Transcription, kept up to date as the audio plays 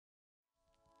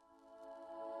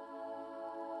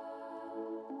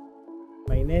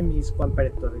My name is Juan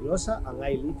Pérez Torregrosa and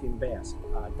I live in Beas,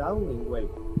 a town in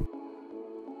Huelva.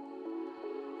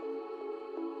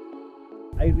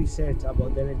 I research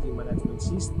about energy management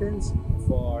systems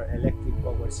for electric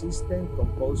power system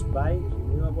composed by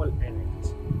renewable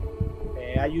energies.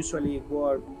 I usually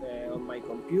work on my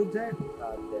computer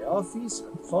at the office,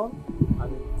 at home,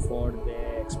 and for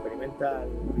the experimental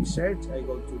research I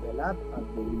go to the lab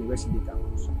at the university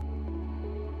campus.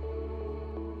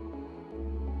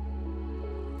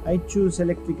 I choose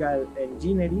electrical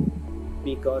engineering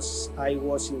because I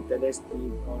was interested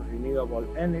on renewable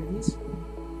energies.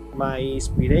 My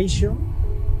inspiration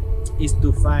is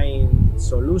to find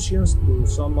solutions to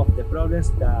some of the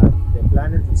problems that the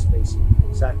planet is facing,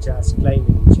 such as climate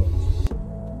change.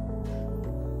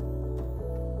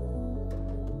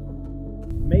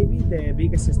 Maybe the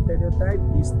biggest stereotype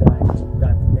is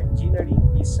that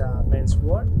engineering is a men's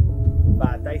work,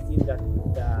 but I think that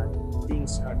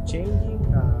things are changing.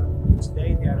 Each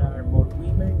day there are more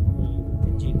women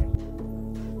in engineering.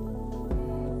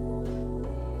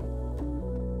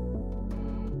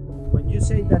 When you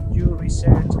say that you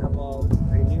research about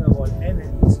renewable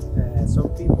energies, some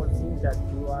people think that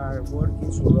you are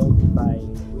working solely by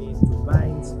wind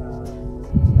turbines,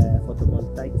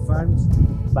 photovoltaic farms,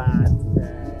 but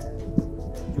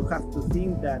you have to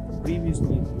think that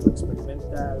previously to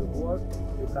experimental work,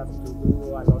 you have to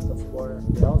do a lot of work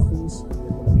in the office, in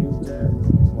the computer,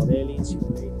 modeling,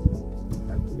 simulating,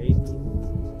 calculating,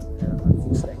 and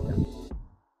things like that.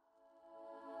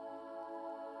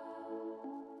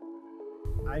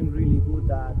 I'm really good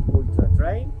at ultra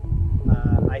trail.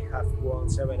 I have won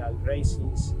several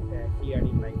races here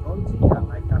in my country,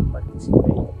 and I have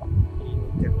participated in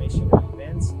international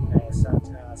events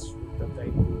such as Ultra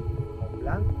Trail Mont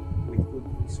Blanc with good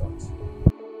results.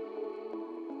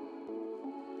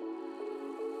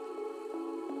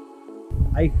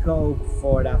 I hope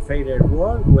for a fairer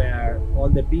world where all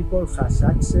the people has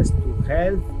access to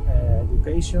health,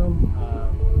 education,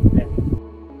 and